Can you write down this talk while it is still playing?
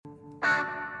Good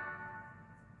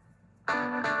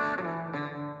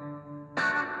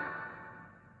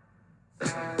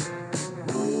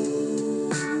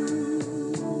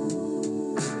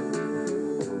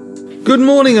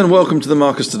morning and welcome to the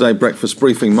Marcus Today Breakfast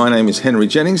Briefing. My name is Henry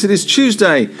Jennings. It is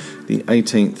Tuesday, the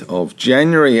 18th of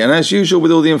January, and as usual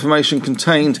with all the information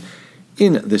contained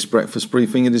in this breakfast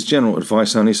briefing, it is general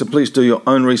advice only, so please do your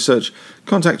own research,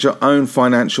 contact your own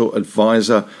financial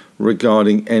advisor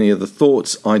regarding any of the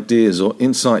thoughts, ideas or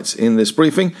insights in this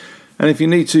briefing. And if you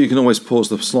need to, you can always pause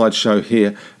the slideshow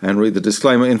here and read the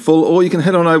disclaimer in full, or you can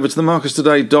head on over to the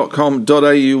marcustoday.com.au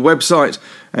website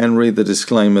and read the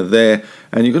disclaimer there.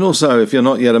 And you can also, if you're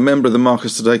not yet a member of the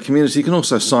Marcus Today community, you can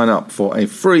also sign up for a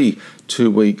free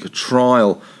 2-week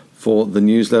trial for the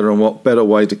newsletter. And what better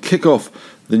way to kick off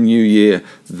the new year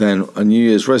than a New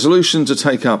Year's resolution to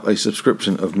take up a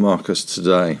subscription of Marcus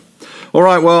Today. All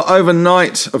right, well,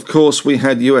 overnight, of course, we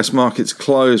had US markets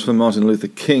closed for Martin Luther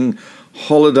King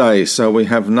holiday, so we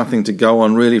have nothing to go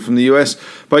on really from the US,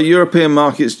 but European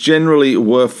markets generally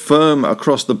were firm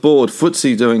across the board.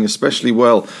 FTSE doing especially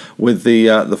well with the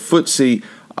FTSE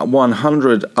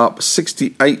 100 up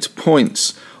 68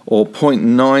 points or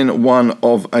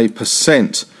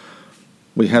 0.91%.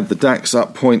 We had the DAX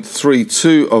up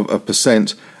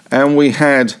 0.32%, and we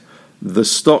had the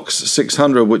Stoxx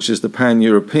 600, which is the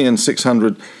Pan-European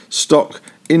 600 stock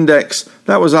index,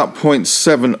 that was up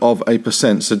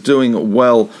 0.7%, so doing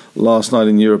well last night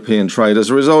in European trade. As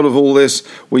a result of all this,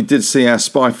 we did see our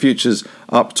SPI futures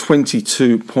up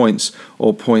 22 points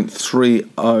or 0.30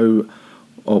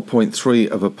 or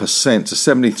 0.3%, to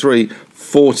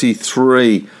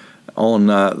 73.43 on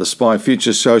the SPI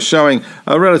futures, so showing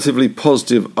a relatively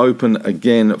positive open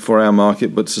again for our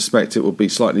market, but suspect it will be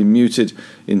slightly muted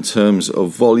in terms of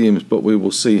volumes, but we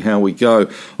will see how we go.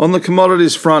 On the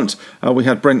commodities front, we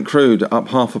had Brent crude up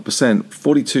 0.5%,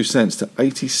 42 cents to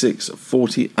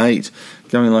 86.48,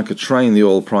 going like a train, the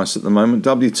oil price at the moment.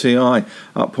 WTI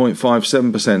up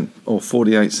 0.57% or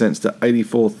 48 cents to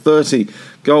 84.30.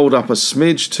 Gold up a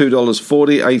smidge,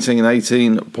 $2.40,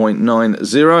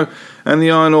 18.90. And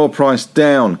the iron ore price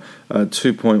down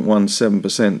 2.17%,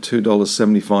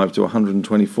 $2.75 to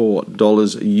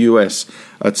 $124 US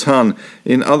a ton.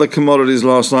 In other commodities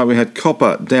last night, we had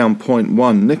copper down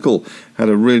 0.1%. Nickel had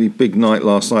a really big night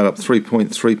last night, up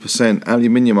 3.3%.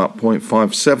 Aluminium up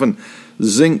 0.57%.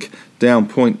 Zinc down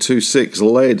 0.26%.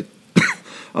 Lead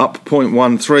up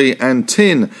 0.13%. And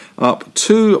tin up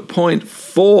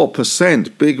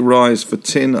 2.4%. Big rise for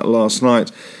tin last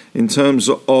night. In terms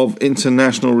of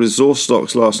international resource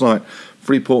stocks last night,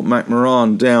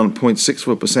 Freeport-McMoRan down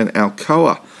 0.64%,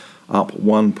 Alcoa up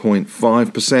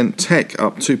 1.5%, Teck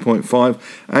up 2.5%,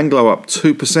 Anglo up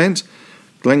 2%,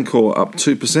 Glencore up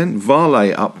 2%,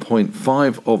 Vale up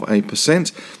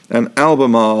 0.5%, and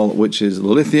Albemarle, which is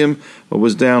lithium,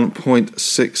 was down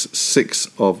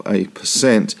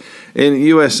 0.66%. In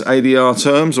US ADR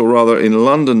terms, or rather in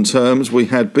London terms, we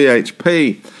had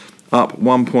BHP up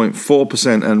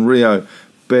 1.4%, and Rio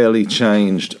barely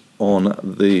changed on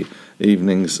the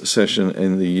evening's session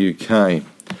in the UK.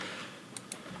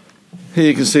 Here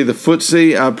you can see the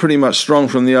FTSE pretty much strong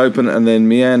from the open and then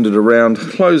meandered around,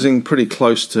 closing pretty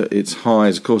close to its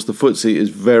highs. Of course, the FTSE is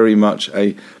very much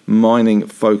a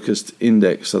mining-focused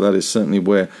index, so that is certainly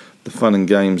where the fun and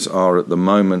games are at the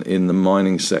moment in the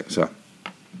mining sector.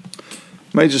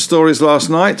 Major stories last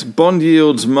night. Bond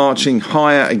yields marching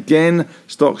higher again.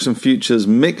 Stocks and futures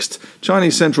mixed.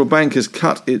 Chinese central bank has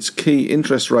cut its key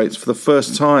interest rates for the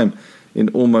first time in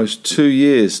almost 2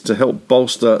 years to help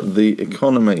bolster the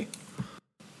economy.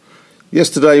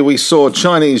 Yesterday we saw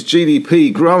Chinese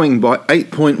GDP growing by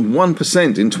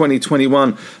 8.1% in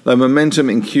 2021, though momentum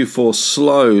in Q4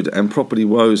 slowed and property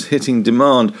woes hitting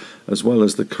demand, as well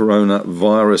as the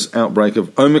coronavirus outbreak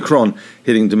of Omicron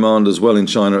hitting demand as well in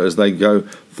China as they go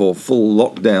for full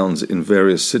lockdowns in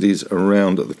various cities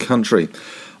around the country.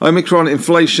 Omicron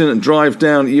inflation drive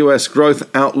down US growth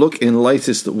outlook in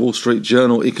latest Wall Street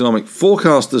Journal Economic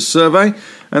Forecasters survey,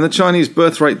 and the Chinese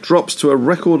birth rate drops to a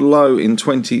record low in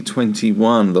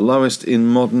 2021, the lowest in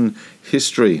modern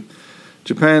history.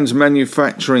 Japan's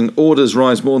manufacturing orders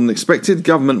rise more than expected,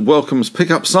 government welcomes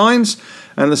pickup signs,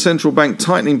 and the central bank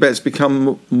tightening bets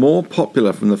become more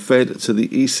popular from the Fed to the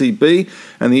ECB,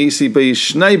 and the ECB's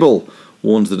Schnabel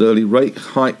warns that early rate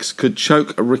hikes could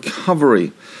choke a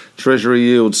recovery. Treasury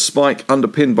yields spike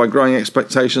underpinned by growing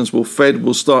expectations Fed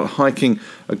will start hiking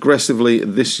aggressively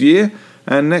this year,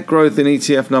 and net growth in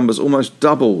ETF numbers almost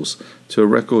doubles to a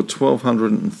record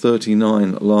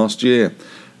 1,239 last year.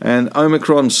 And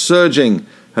Omicron surging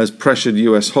has pressured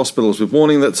US hospitals with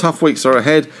warning that tough weeks are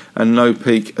ahead and no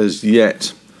peak as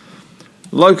yet.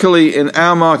 Locally in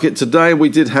our market today, we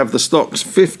did have the Stocks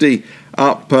 50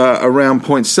 up around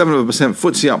 0.7%,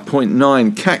 FTSE up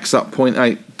 0.9%, CAC up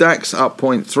 0.8%, DAX up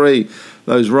 0.3%.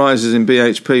 Those rises in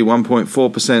BHP,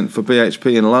 1.4% for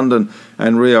BHP in London,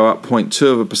 and Rio up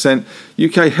 0.2%.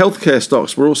 UK healthcare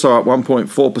stocks were also up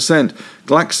 1.4%.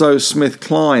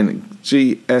 GlaxoSmithKline,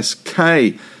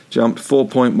 GSK, jumped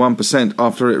 4.1%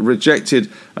 after it rejected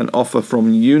an offer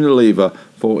from Unilever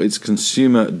for its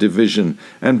consumer division.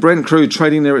 And Brent crude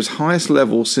trading near its highest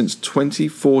level since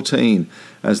 2014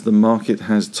 as the market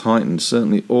has tightened.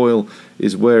 Certainly oil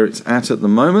is where it's at the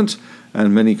moment,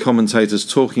 and many commentators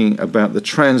talking about the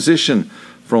transition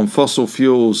from fossil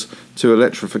fuels to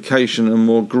electrification and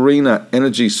more greener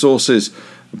energy sources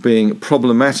being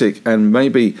problematic and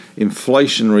maybe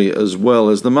inflationary as well,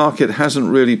 as the market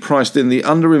hasn't really priced in the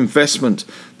underinvestment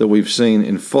that we've seen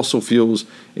in fossil fuels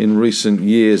in recent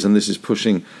years, and this is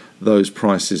pushing those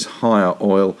prices higher.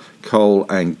 Oil, coal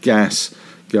and gas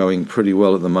going pretty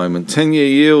well at the moment. 10-year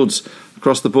yields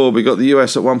across the board, we've got the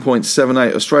US at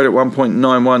 1.78, Australia at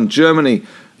 1.91, Germany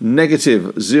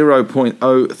negative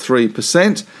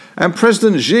 0.03%, and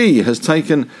President Xi has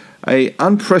taken an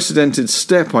unprecedented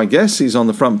step, I guess. He's on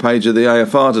the front page of the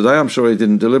AFR today. I'm sure he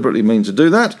didn't deliberately mean to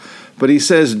do that, but he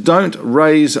says don't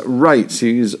raise rates.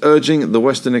 He is urging the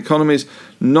Western economies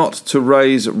not to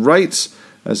raise rates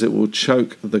as it will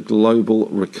choke the global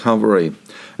recovery.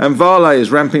 And Vale is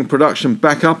ramping production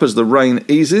back up as the rain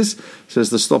eases.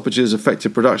 Says the stoppages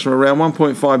affected production of around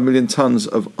 1.5 million tonnes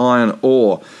of iron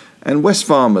ore. And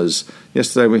Wesfarmers,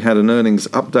 yesterday we had an earnings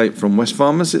update from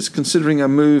Wesfarmers. It's considering a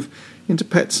move into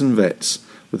pets and vets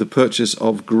with the purchase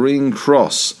of Green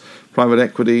Cross. Private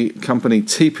equity company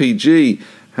TPG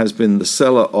has been the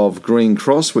seller of Green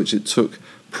Cross, which it took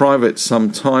private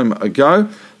some time ago,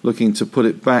 looking to put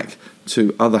it back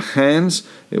to other hands.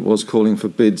 It was calling for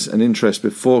bids and interest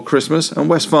before Christmas, and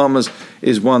Wesfarmers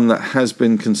is one that has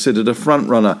been considered a front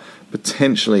runner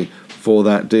potentially for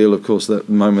that deal. Of course, at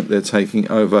the moment they're taking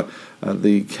over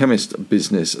the chemist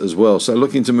business as well. So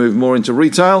looking to move more into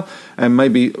retail and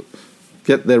maybe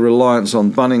get their reliance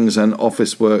on Bunnings and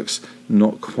Officeworks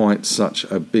not quite such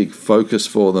a big focus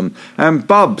for them. And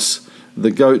Bubs,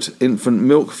 the goat infant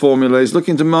milk formula, is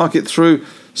looking to market through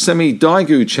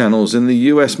semi-daigou channels in the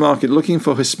US market, looking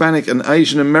for Hispanic and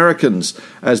Asian Americans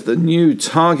as the new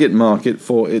target market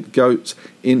for its goat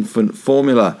infant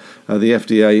formula. The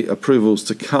FDA approvals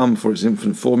to come for its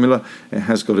infant formula. It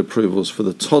has got approvals for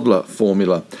the toddler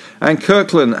formula. And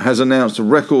Kirkland has announced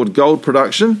record gold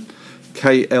production,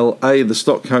 KLA, the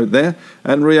stock code there,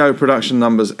 and Rio production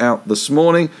numbers out this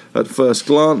morning. At first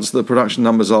glance, the production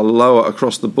numbers are lower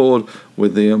across the board,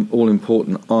 with the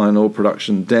all-important iron ore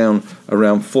production down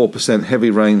around 4%. Heavy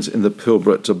rains in the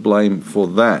Pilbara to blame for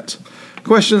that.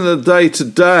 Question of the day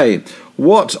today: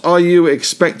 what are you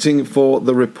expecting for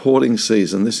the reporting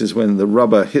season? This is when the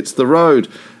rubber hits the road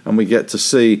and we get to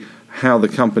see how the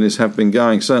companies have been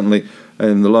going. Certainly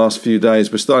in the last few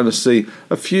days, we're starting to see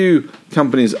a few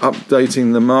companies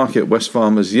updating the market.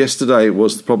 Wesfarmers yesterday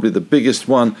was probably the biggest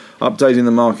one, updating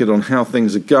the market on how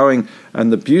things are going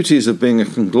and the beauties of being a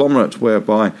conglomerate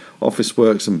whereby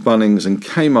Officeworks and Bunnings and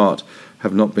Kmart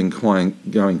have not been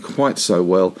going quite so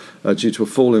well due to a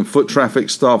fall in foot traffic,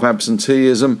 staff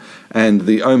absenteeism, and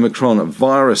the Omicron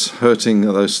virus hurting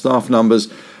those staff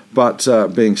numbers, but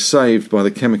being saved by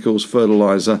the chemicals,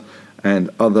 fertiliser,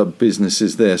 and other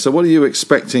businesses there. So what are you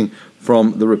expecting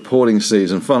from the reporting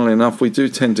season? Funnily enough, we do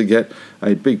tend to get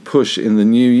a big push in the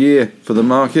new year for the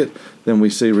market. Then we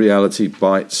see reality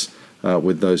bites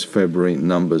with those February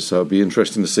numbers. So it'll be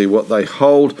interesting to see what they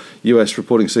hold. US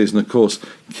reporting season, of course,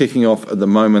 kicking off at the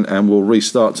moment and will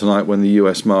restart tonight when the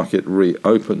US market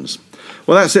reopens.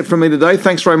 Well, that's it from me today.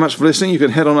 Thanks very much for listening. You can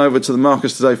head on over to the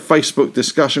Marcus Today Facebook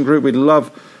discussion group. We'd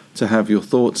love to have your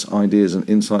thoughts, ideas and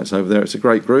insights over there. It's a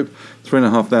great group,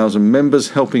 3,500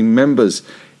 members. Helping members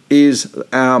is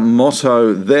our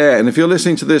motto there. And if you're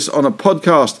listening to this on a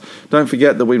podcast, don't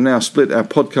forget that we've now split our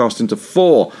podcast into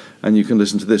 4, and you can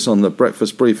listen to this on the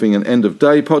Breakfast Briefing and End of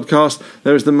Day podcast.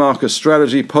 There is the Marcus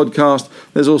Strategy podcast.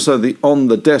 There's also the On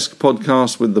the Desk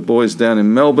podcast with the boys down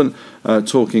in Melbourne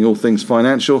talking all things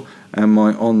financial, and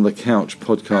my On the Couch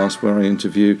podcast where I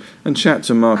interview and chat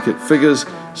to market figures,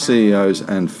 CEOs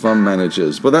and fund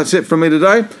managers. Well, that's it from me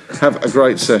today. Have a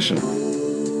great session.